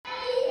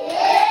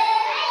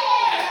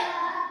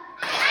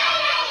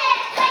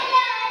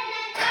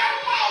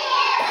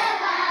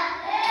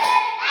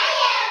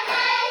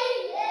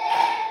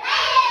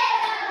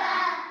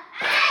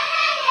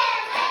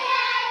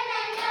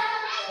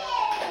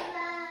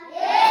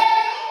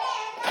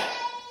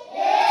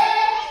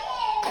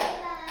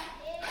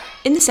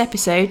In this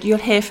episode, you'll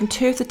hear from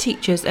two of the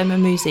teachers at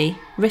Memusi,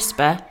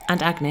 Rispa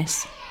and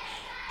Agnes.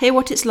 Hear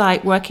what it's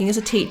like working as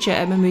a teacher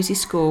at Memusi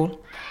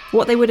School,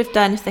 what they would have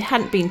done if they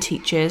hadn't been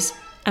teachers,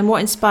 and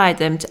what inspired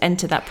them to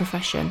enter that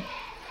profession.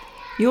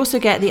 You also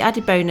get the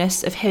added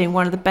bonus of hearing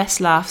one of the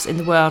best laughs in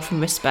the world from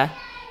Rispa.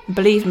 And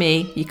believe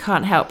me, you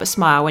can't help but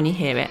smile when you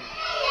hear it.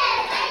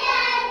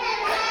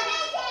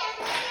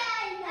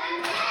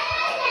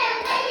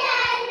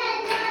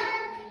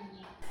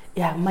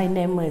 Yeah, my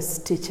name is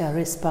teacher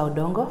Rispa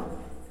Odongo.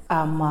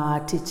 I'm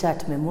a teacher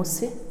at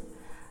Memusi.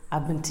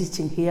 I've been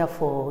teaching here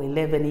for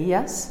 11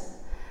 years.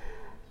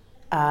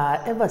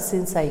 Ever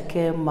since I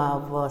came,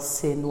 I've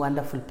seen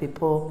wonderful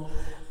people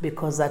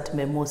because at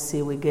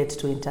Memusi we get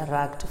to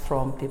interact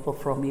from people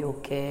from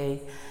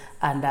UK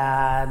and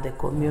the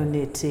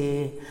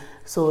community.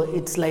 So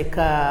it's like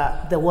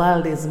the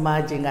world is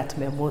merging at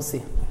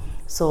Memusi.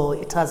 So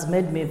it has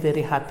made me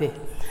very happy.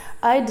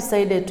 I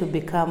decided to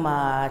become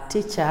a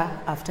teacher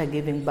after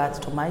giving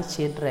birth to my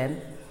children.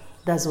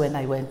 That's when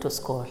I went to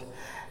school.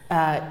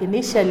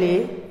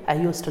 Initially, I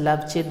used to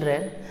love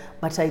children,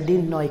 but I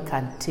didn't know I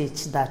can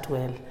teach that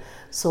well.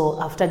 So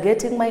after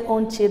getting my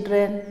own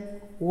children,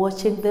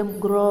 watching them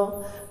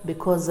grow,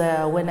 because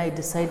when I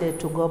decided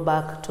to go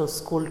back to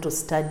school to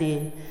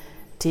study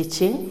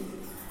teaching,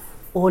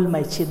 all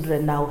my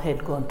children now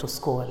had gone to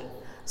school.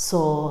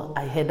 So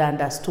I had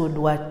understood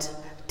what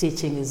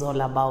teaching is all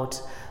about.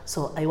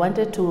 So I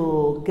wanted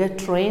to get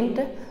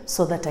trained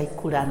so that I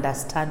could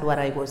understand what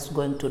I was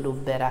going to do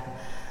better.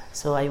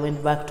 So I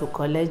went back to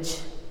college,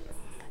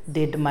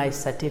 did my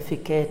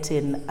certificate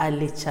in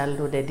early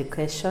childhood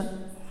education,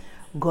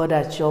 got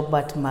a job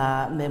at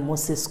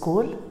Memusi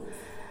School.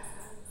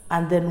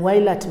 And then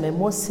while at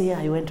Memusi,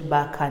 I went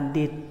back and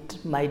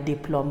did my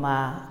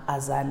diploma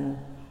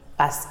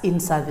as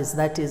in-service.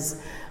 That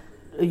is,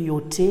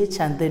 you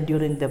teach and then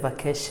during the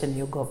vacation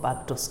you go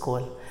back to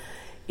school.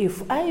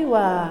 If I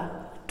were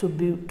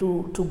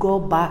to go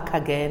back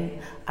again,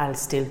 I'll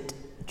still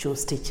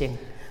choose teaching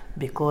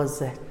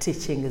because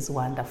teaching is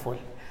wonderful.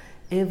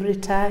 Every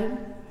time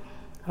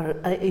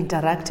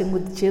interacting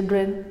with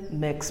children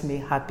makes me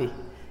happy.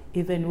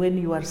 Even when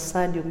you are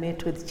sad, you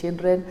meet with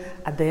children,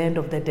 at the end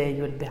of the day,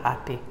 you'll be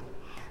happy.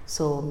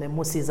 So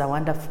Memusi is a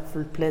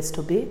wonderful place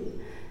to be,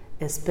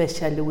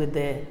 especially with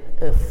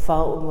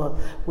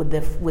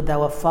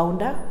our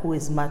founder, who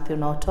is Matthew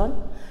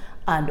Norton,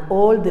 and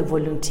all the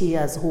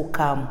volunteers who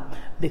come,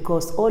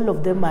 because all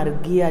of them are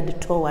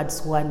geared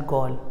towards one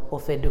goal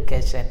of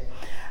education.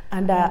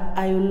 And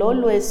I will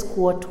always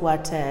quote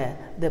what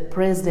the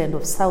president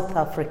of South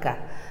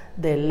Africa,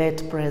 the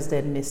late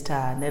president,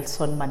 Mr.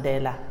 Nelson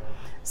Mandela,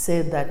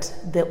 said that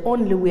the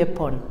only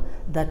weapon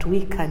that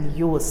we can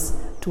use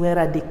to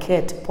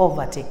eradicate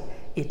poverty,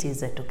 it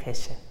is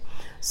education.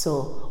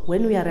 So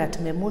when we are at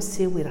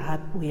Memusi,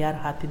 we are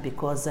happy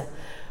because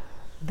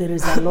there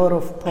is a lot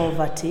of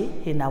poverty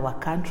in our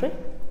country,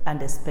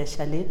 and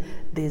especially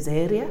this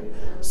area.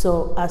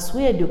 So as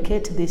we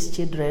educate these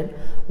children,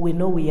 we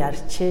know we are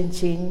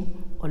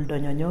changing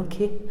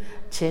Oldonyonyoki,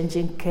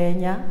 changing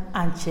Kenya,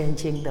 and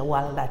changing the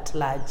world at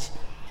large.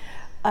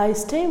 I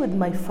stay with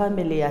my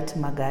family at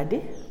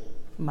Magadi,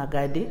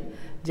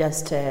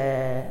 just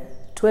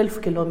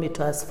 12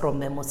 kilometers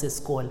from Memusi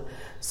School.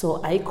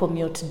 So I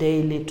commute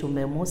daily to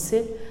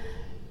Memusi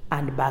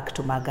and back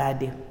to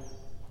Magadi.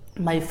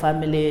 My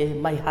family,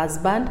 my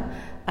husband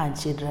and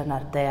children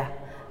are there,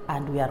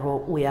 and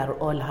we are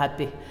all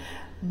happy.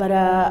 But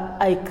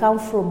I come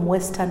from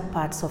western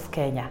parts of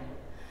Kenya.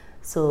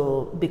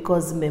 So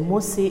because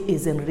Memusi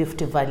is in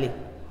Rift Valley,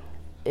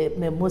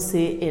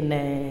 Memusi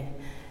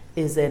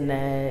is in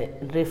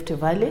Rift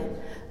Valley.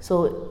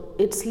 So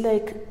it's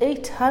like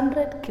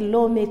 800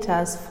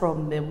 kilometers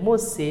from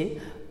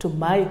Memusi to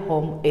my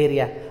home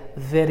area,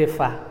 very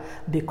far,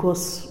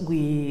 because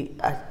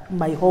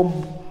my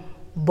home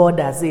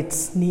borders,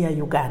 it's near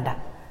Uganda.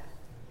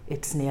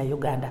 It's near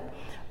Uganda.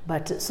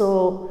 But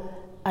so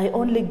I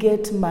only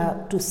get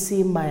to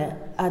see my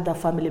other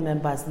family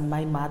members,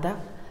 my mother,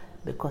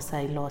 because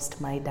I lost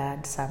my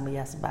dad some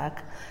years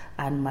back,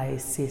 and my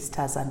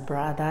sisters and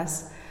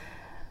brothers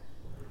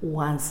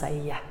once a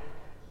year.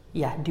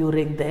 Yeah,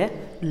 during the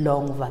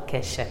long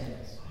vacation.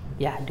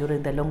 Yeah,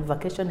 during the long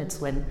vacation, it's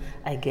when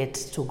I get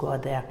to go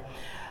there.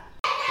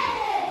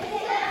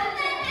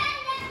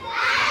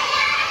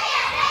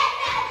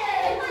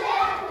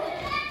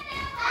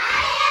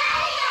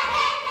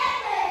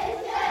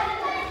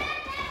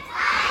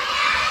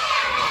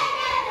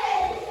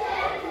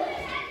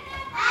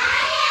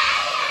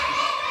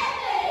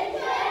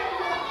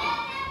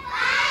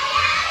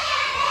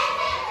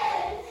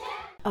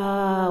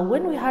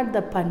 When we had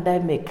the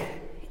pandemic,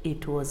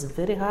 it was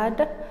very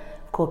hard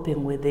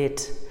coping with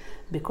it,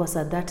 because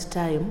at that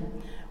time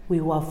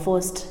we were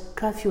forced,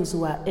 curfews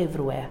were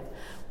everywhere.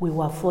 We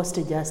were forced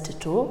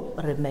just to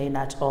remain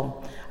at home.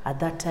 At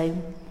that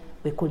time,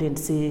 we couldn't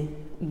see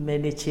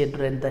many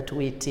children that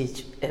we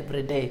teach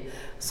every day,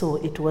 so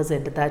it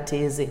wasn't that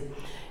easy.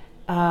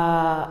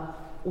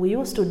 We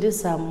used to do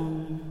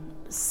some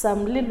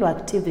little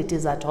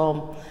activities at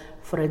home,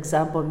 For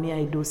example, me,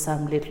 I do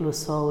some little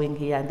sewing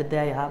here and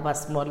there. I have a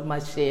small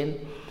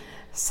machine.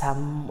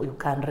 You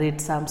can read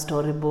some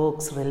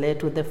storybooks,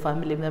 relate with the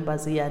family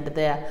members here and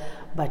there,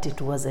 but it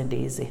wasn't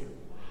easy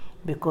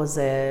because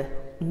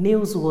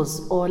news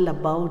was all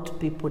about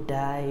people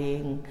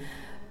dying,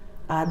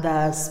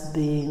 others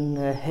being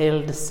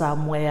held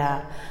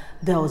somewhere.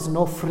 There was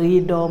no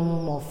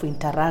freedom of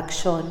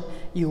interaction.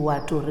 You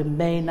were to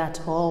remain at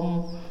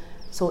home.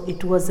 So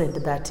it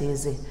wasn't that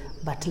easy.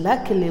 But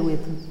luckily, we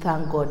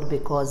thank God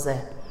because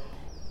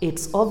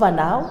it's over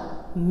now.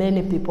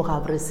 Many people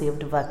have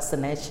received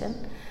vaccination,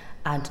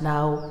 and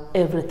now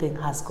everything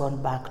has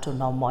gone back to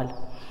normal.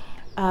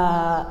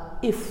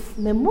 If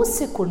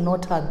Memusi could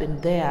not have been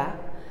there,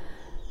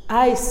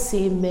 I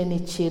see many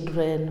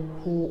children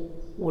who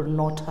would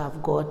not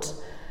have got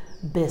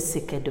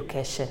basic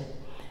education.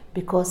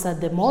 Because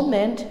at the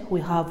moment, we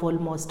have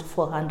almost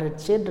 400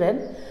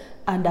 children,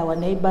 and our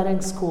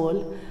neighboring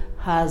school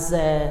has,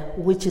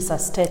 which is a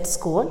state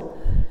school,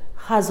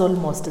 has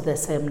almost the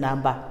same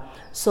number.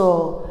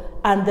 So,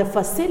 and the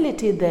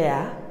facility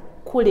there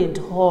couldn't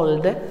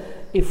hold,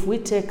 if we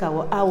take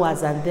our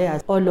hours and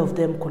theirs, all of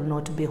them could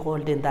not be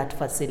held in that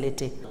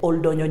facility,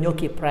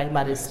 Oldonyonyoki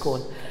Primary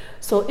School.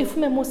 So if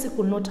Memusi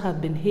could not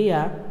have been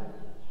here,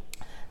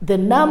 the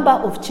number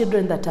of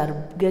children that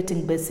are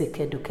getting basic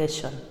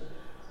education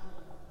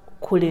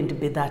couldn't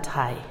be that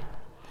high.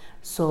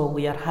 So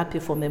we are happy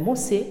for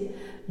Memusi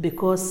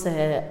because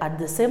at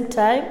the same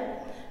time,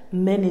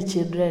 many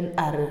children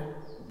are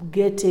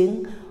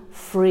getting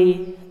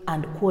free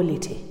and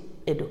quality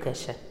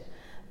education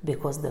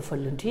because the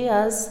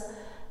volunteers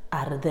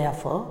are there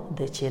for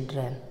the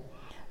children.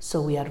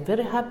 So we are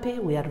very happy,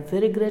 we are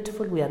very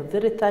grateful, we are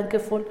very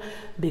thankful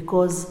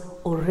because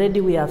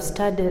already we have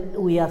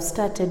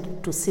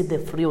started to see the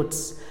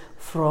fruits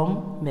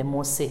from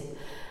Memusi.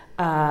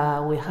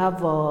 We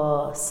have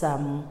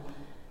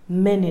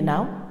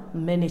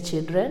many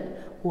children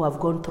who have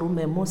gone through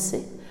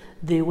Memusi.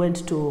 They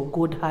went to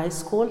good high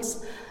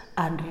schools,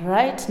 and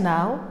right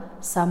now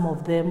some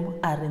of them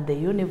are in the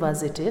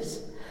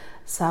universities.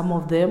 Some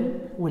of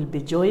them will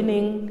be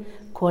joining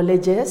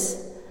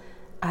colleges,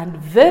 and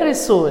very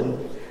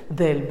soon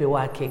they'll be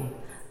working,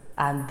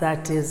 and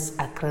that is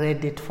a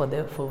credit for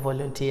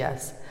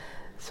volunteers.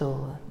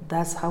 So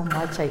that's how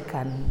much I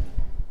can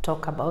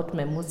talk about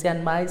Memusi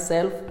and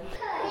myself.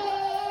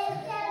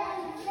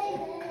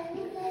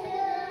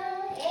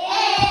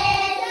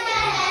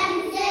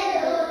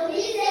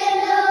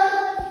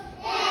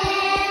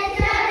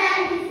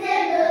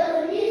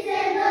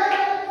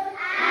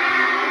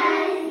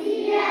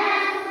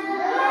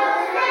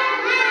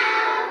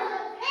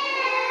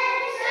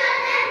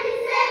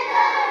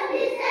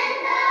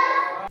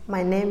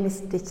 My name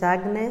is Teacher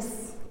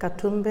Agnes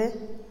Katumbe.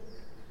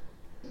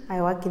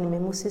 I work in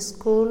Memusi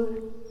School.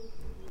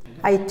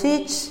 I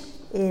teach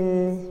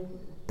in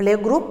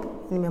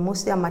playgroup in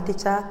Memusi. I'm a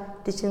teacher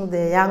teaching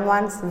the young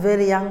ones,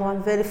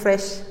 very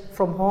fresh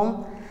from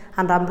home.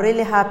 And I'm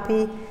really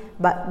happy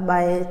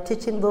by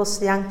teaching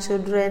those young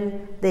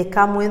children. They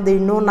come when they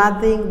know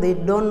nothing, they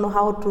don't know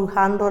how to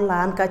handle a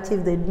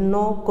handkerchief, they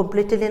know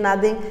completely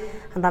nothing.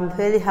 And I'm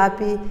very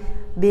happy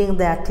being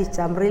their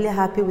teacher. I'm really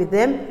happy with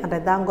them, and I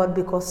thank God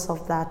because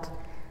of that.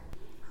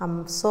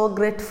 I'm so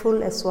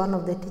grateful as one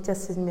of the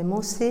teachers in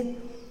Memusi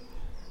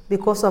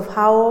because of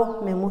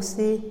how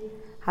Memusi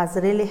has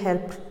really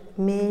helped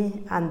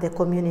me and the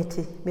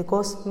community.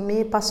 Because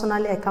me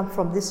personally, I come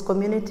from this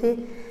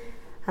community,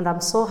 and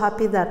I'm so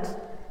happy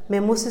that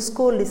Memusi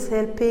School is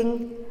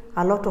helping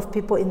a lot of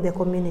people in the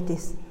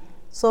communities.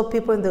 So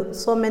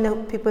many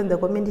people in the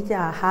community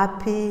are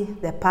happy.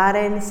 The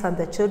parents and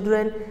the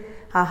children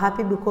are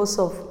happy because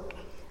of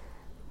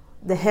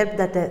the help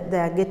that they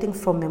are getting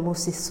from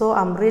Memusi. So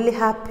I'm really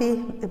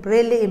happy,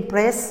 really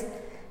impressed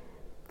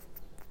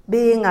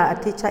being a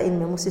teacher in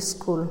Memusi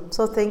School.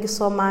 So thank you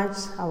so much,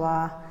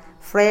 our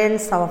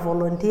friends, our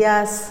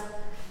volunteers,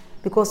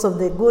 because of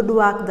the good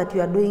work that you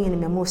are doing in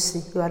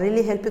Memusi. You are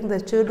really helping the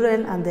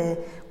children and the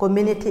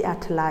community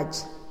at large.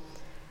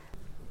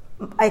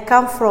 I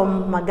come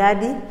from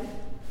Magadi.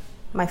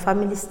 My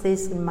family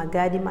stays in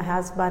Magadi. My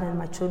husband and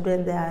my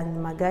children, they are in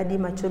Magadi.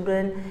 My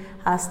children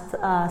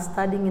are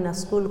studying in a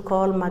school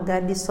called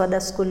Magadi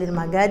Soda School in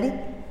Magadi.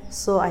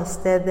 So I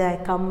stay there.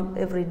 I come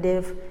every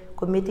day,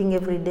 committing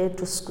every day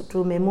to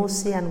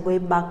Memusi and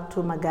going back to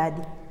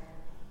Magadi.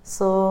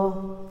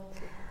 So,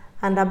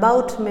 and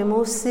about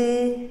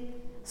Memusi,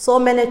 so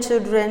many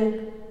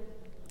children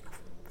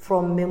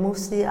from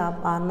Memusi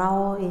are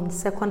now in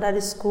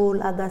secondary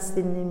school, others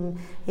in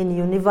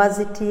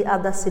university,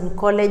 others in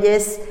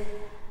colleges.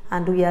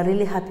 And we are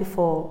really happy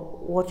for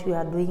what you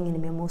are doing in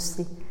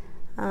Memusi.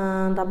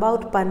 And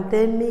about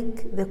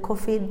pandemic, the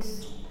COVID,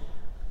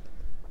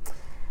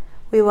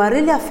 we were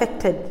really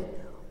affected.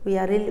 We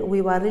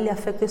were really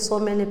affected. So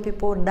many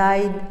people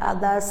died,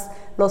 others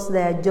lost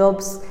their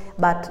jobs.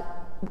 But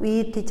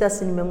we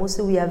teachers in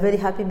Memusi, we are very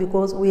happy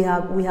because we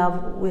have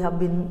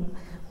been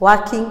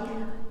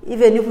working.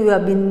 Even if we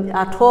have been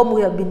at home,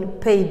 we have been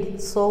paid.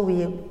 So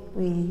we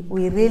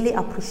really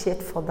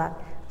appreciate for that.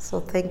 So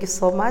thank you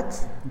so much.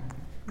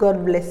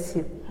 God bless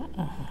you.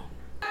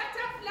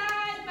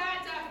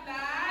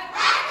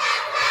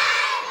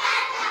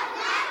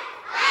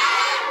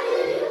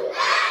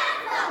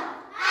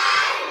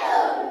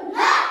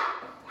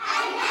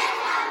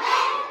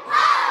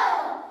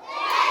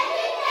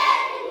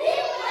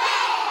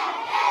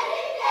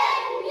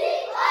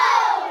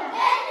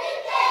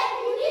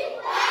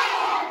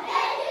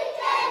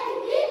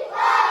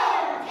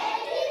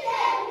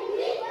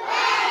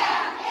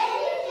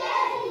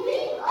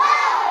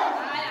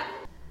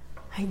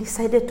 I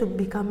decided to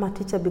become a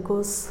teacher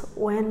because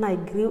when I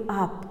grew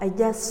up, I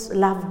just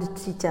loved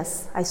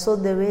teachers. I saw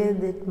the way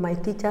that my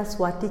teachers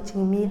were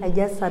teaching me. I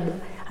just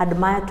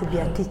admired to be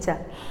a teacher.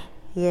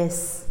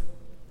 Yes,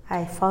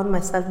 I found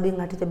myself being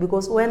a teacher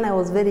because when I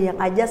was very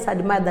young, I just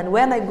admired that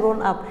when I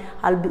grown up,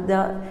 I'll be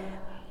the.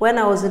 When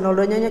I was in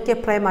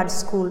Olonyonyoke Primary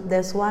School,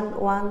 there's one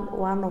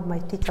of my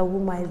teacher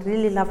whom I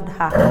really loved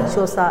her. She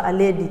was a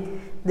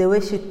lady. The way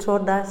she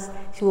taught us,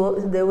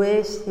 the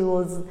way she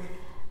was.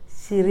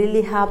 She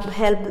really helped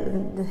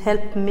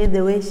me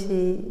the way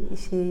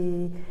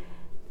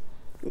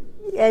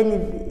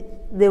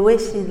the way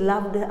she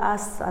loved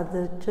us as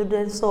the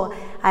children. So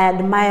I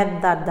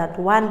admired that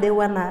one day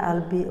when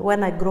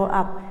I grow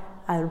up,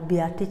 I'll be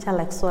a teacher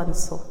like so and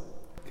so.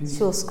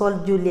 She was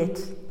called Juliet.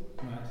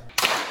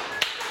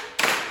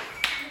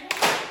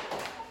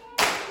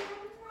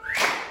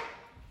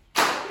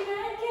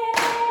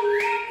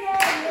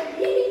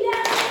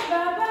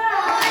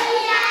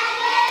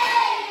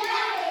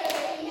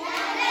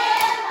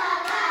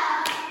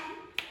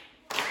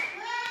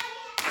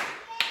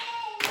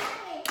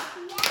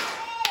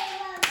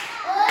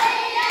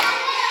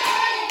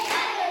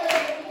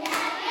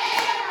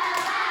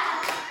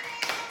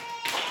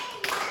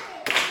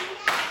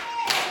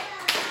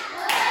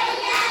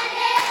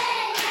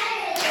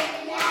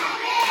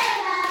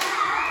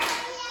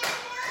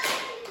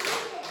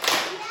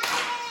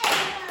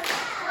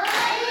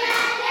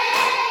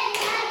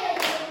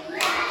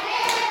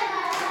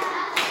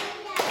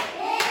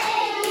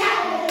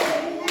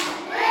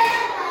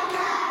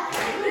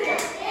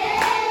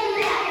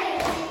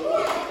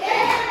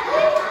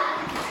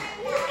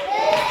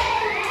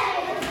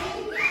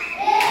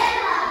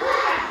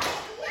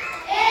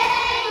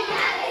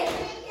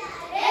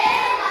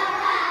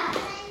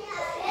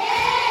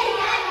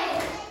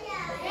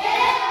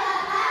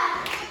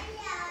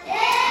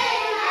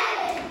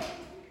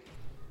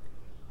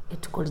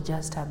 Could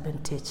just have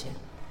been teaching.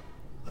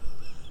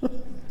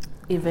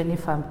 Even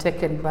if I'm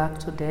taken back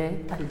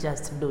today, I'll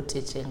just do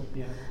teaching.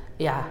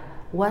 Yeah.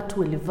 What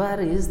will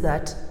vary is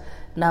that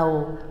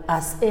now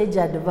as age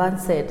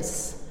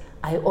advances,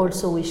 I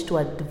also wish to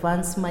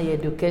advance my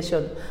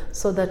education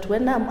so that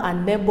when I'm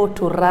unable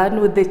to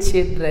run with the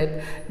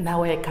children,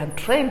 now I can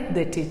train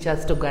the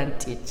teachers to go and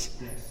teach.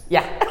 Yes.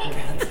 Yeah.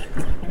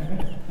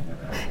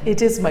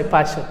 It is my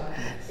passion.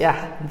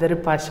 Yeah, I'm very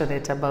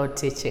passionate about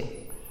teaching.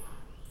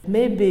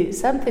 Maybe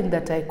something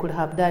that I could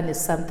have done is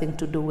something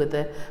to do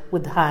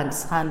with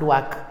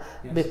handwork,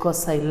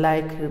 because I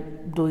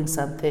like doing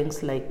some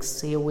things like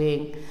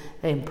sewing,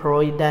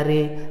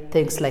 embroidery,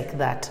 things like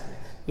that.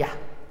 Yeah,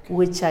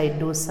 which I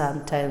do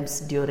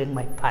sometimes during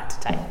my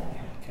part-time.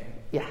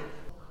 Yeah.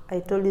 I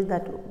told you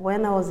that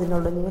when I was in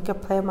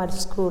Olonyonyoke Primary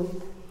School,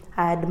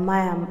 I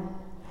admire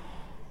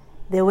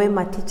the way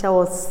my teacher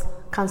was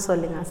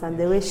counseling us and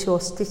the way she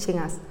was teaching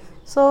us.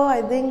 So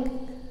I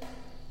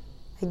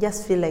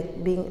just feel like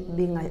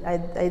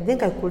I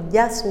think I could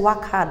just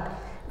work hard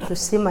to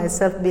see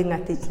myself being a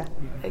teacher.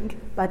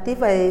 But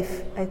if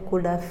I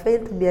could have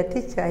failed to be a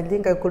teacher, I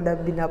think I could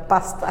have been a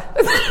pastor.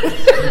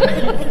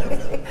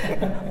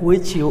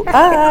 Which you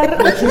are.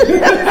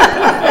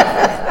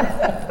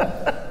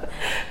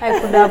 I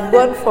could have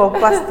gone for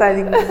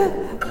pastoring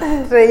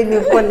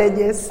training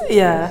colleges.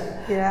 Yeah.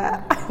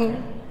 Yeah.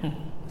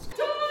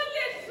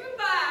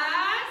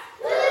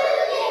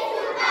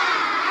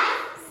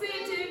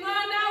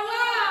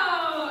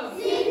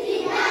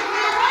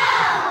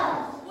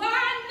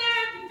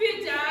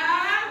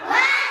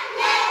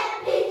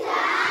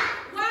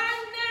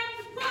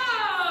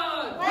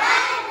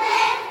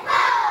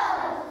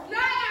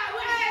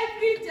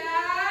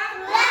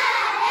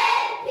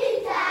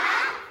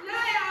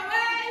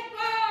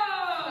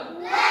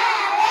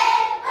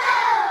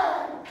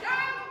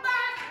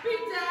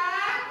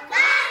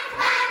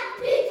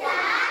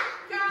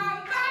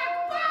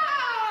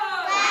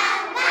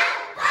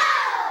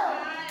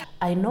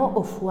 I know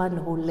of one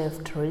who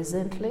left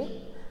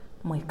recently,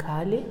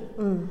 Moikali.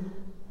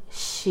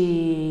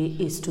 She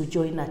is to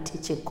join a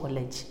teaching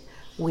college.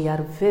 We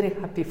are very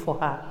happy for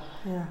her.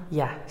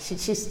 Yeah. She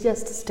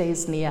just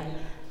stays near.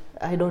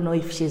 I don't know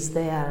if she's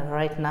there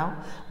right now,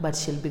 but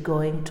she'll be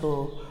going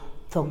to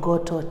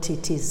Thogoto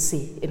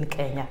TTC in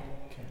Kenya.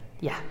 Okay.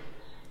 Yeah.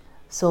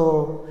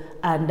 So,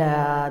 and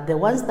the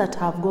ones that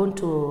have gone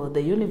to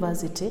the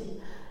university,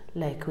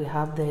 like we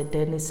have the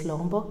Dennis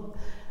Lombo,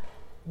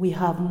 we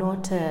have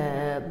not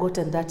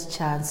gotten that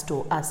chance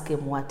to ask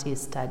him what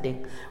he's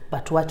studying,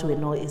 but what we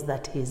know is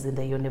that he's in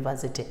the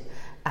university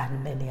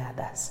and many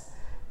others.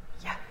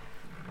 Yeah.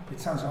 It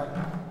sounds like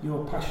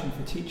your passion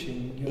for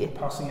teaching, you're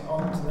passing it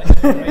on to the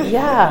next generation.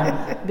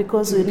 Yeah,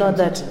 because we know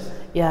that,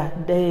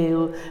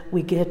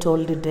 we get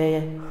older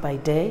day by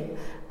day,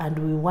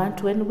 and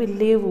when we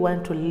leave, we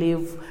want to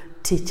leave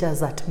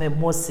teachers at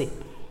Memusi.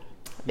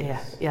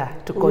 Yes.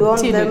 To we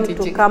want continue them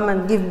teaching. to come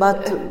and give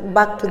back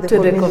to the To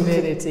the community.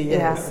 community,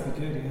 yes. That'd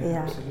be good,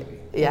 Yeah. absolutely.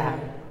 Yeah.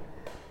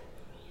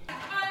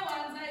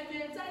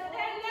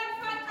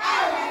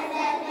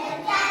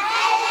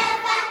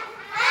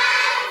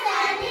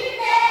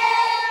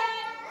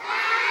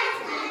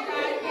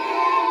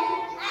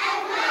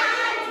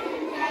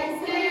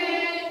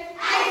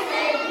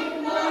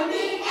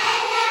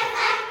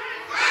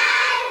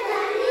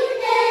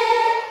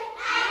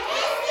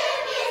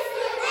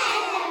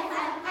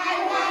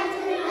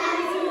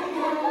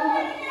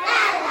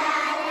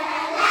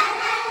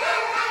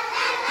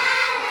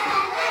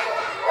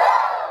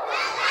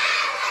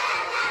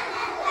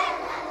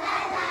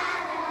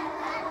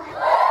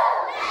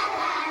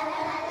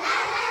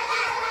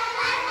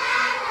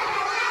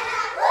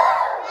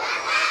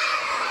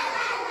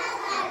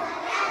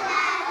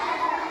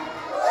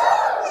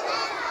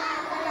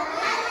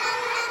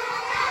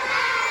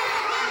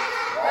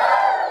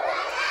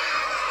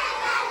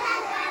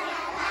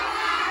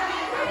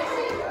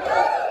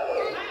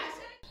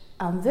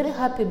 I'm very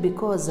happy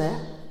because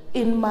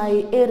in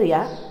my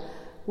area,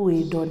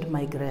 we don't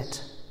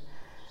migrate.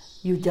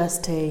 You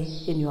just stay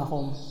in your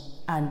home,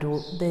 and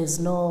there's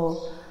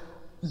no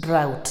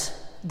drought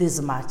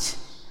this much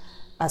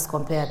as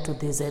compared to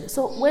this area.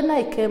 So when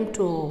I came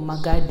to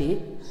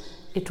Magadi,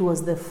 it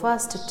was the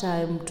first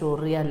time to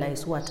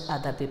realize what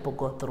other people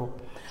go through.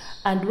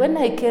 And when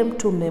I came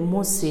to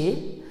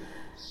Memusi,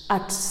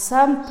 at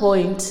some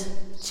point,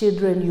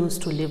 children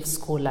used to leave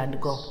school and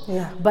go.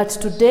 Yeah. But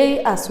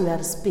today, as we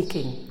are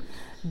speaking,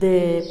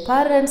 the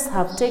parents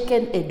have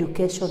taken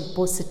education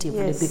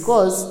positively, Yes.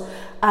 because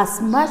as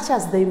much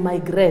as they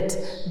migrate,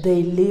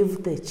 they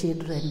leave the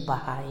children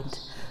behind.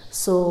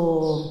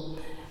 So,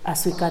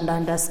 as we can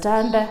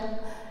understand,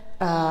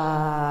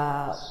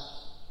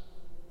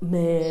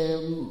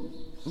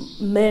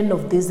 men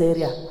of this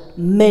area,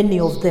 many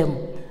of them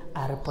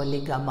are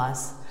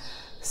polygamous.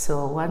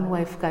 So one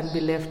wife can be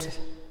left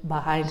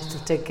behind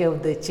to take care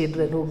of the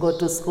children who go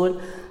to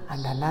school,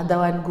 and another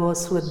one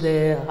goes with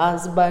the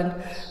husband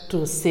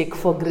to seek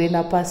for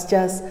greener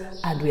pastures,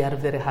 and we are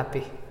very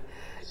happy.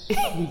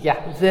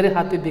 Yeah, very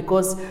happy,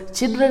 because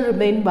children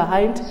remain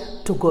behind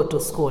to go to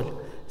school.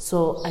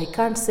 So I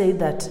can't say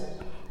that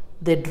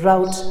the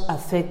drought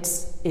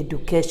affects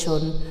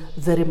education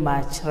very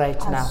much right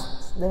now.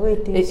 The way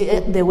it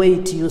is. The way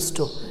it used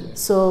to.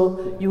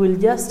 So you will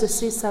just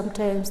see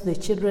sometimes the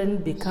children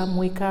become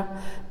weaker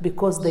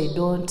because they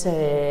don't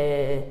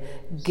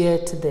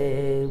get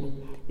the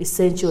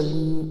essential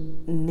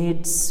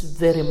needs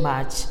very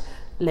much.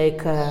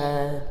 Like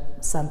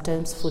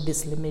sometimes food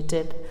is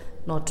limited,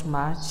 not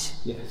much.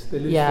 Yes, they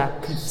lose the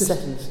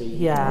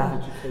consistency of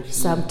education.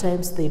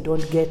 Sometimes they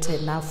don't get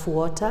enough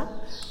water,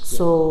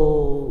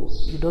 so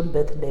you don't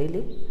bathe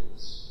daily.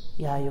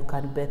 Yeah, you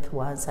can bathe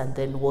once and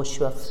then wash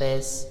your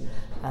face,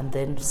 and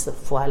then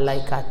for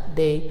like a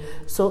day.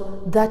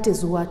 So that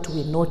is what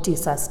we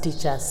notice as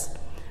teachers.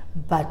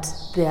 But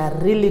they are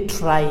really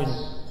trying.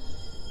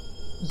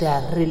 They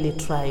are really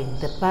trying.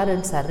 The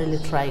parents are really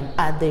trying,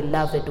 and they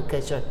love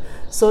education.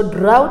 So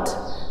drought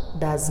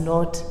does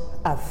not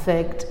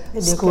affect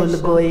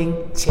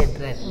school-going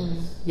children.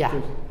 Yeah,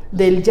 Good.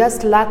 they'll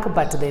just lack,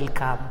 but they'll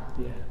come.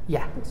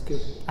 Yeah, That's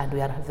good. and we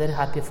are very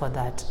happy for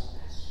that.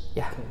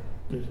 Yeah. Okay,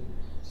 good.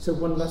 So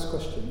one last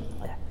question.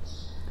 Yeah.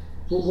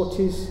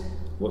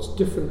 What's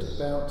different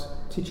about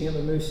teaching at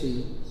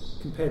Memusi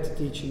compared to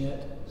teaching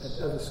at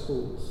other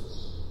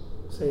schools,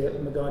 say at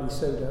Magadi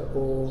Soda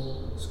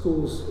or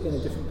schools in a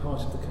different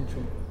part of the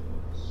country?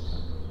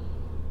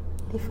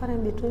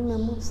 Different between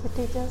Memusi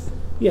teachers?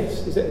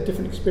 Yes, is it a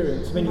different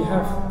experience? I mean, you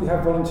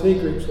have volunteer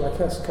groups like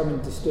us come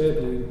and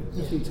disturb you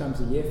a few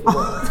times a year for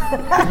work.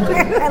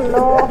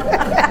 Hello.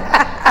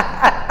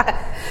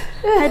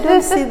 I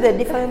don't see the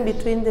difference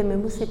between the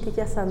Memusi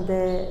teachers and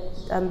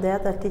the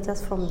other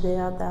teachers from the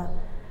other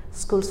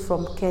schools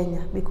from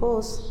Kenya,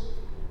 because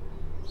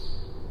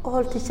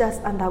all teachers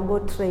undergo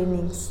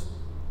trainings.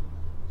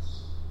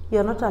 You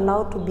are not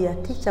allowed to be a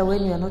teacher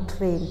when you are not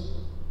trained.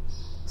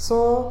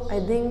 So I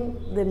think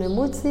the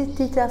Memusi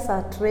teachers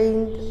are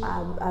trained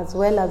as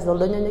well as the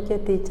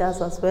Olonyonyoke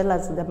teachers, as well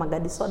as the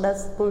Magadi Soda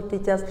school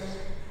teachers.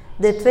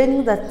 The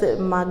training that the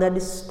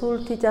Magadi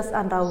school teachers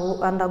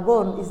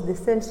undergone is the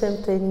same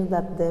training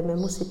that the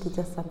Memusi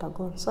teachers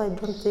undergone. So I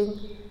don't think,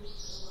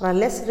 or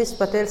unless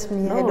Rispa tells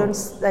me, No.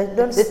 I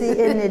don't see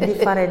any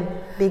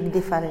big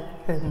difference.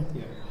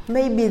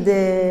 Maybe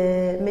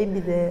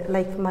the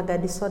like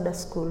Magadi Soda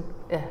school.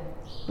 Yeah.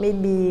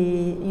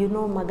 Maybe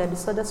Magadi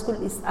Soda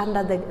school is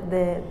under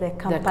the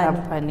company. The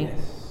company.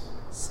 Yes.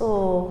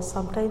 So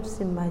sometimes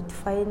you might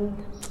find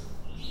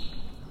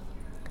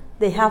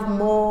they have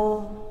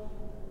more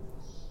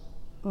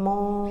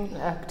more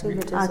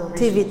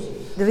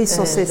Activities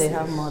resources they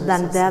have more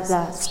than the resources.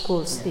 other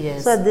schools.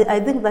 Yes. So I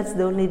think that's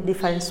the only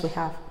difference we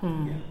have.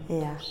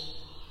 Yeah.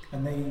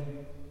 And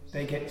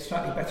they get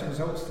slightly better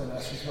results than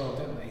us as well,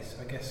 don't they?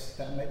 So I guess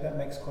that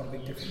makes quite a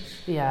big difference.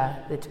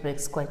 Yeah, it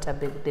makes quite a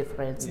big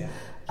difference. Yeah.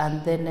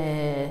 And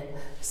then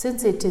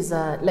since it is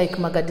like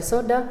Magadi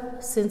Soda,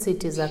 since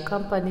it is a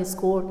company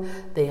school,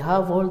 they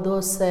have all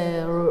those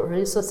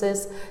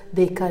resources.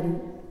 They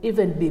can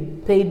even be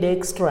paid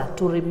extra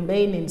to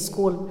remain in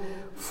school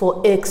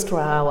for extra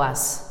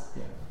hours.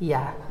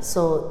 Yeah,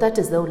 so that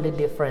is the only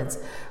difference.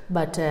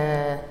 But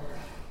at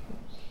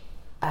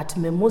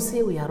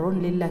Memusi, we are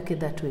only lucky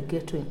that we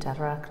get to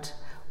interact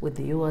with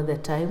you all the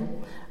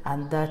time,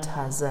 and that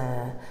has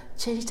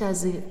changed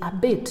us a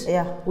bit.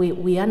 Yeah.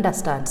 We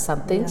understand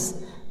some things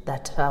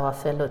that our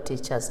fellow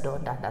teachers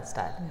don't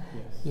understand.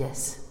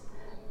 Yes.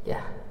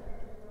 Yeah.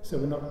 So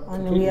we're not.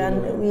 And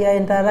completely we are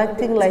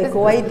interacting like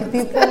white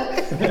people,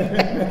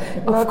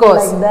 not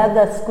course. like the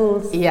other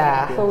schools.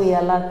 Yeah. So we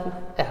are lucky.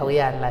 We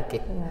are lucky.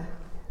 Yeah.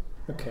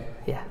 Okay.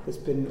 Yeah. It's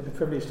been a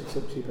privilege to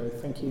talk to you both.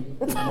 Thank you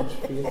very much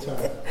for your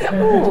time.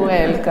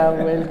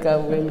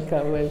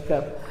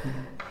 Welcome.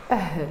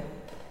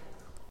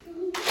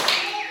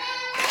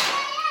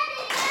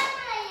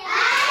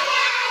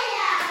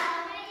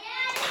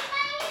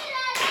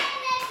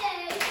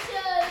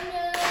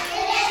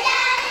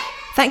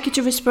 Thank you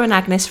to Rispa and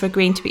Agnes for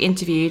agreeing to be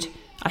interviewed.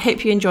 I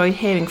hope you enjoyed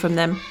hearing from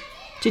them.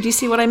 Did you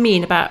see what I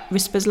mean about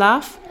Rispa's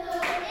laugh?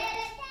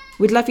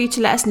 We'd love you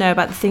to let us know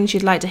about the things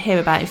you'd like to hear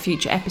about in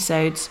future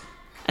episodes.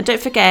 And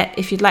don't forget,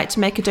 if you'd like to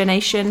make a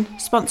donation,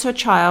 sponsor a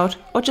child,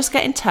 or just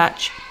get in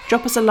touch,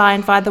 drop us a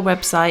line via the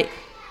website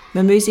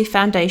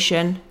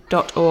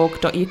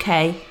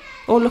memusifoundation.org.uk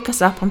or look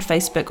us up on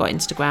Facebook or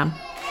Instagram.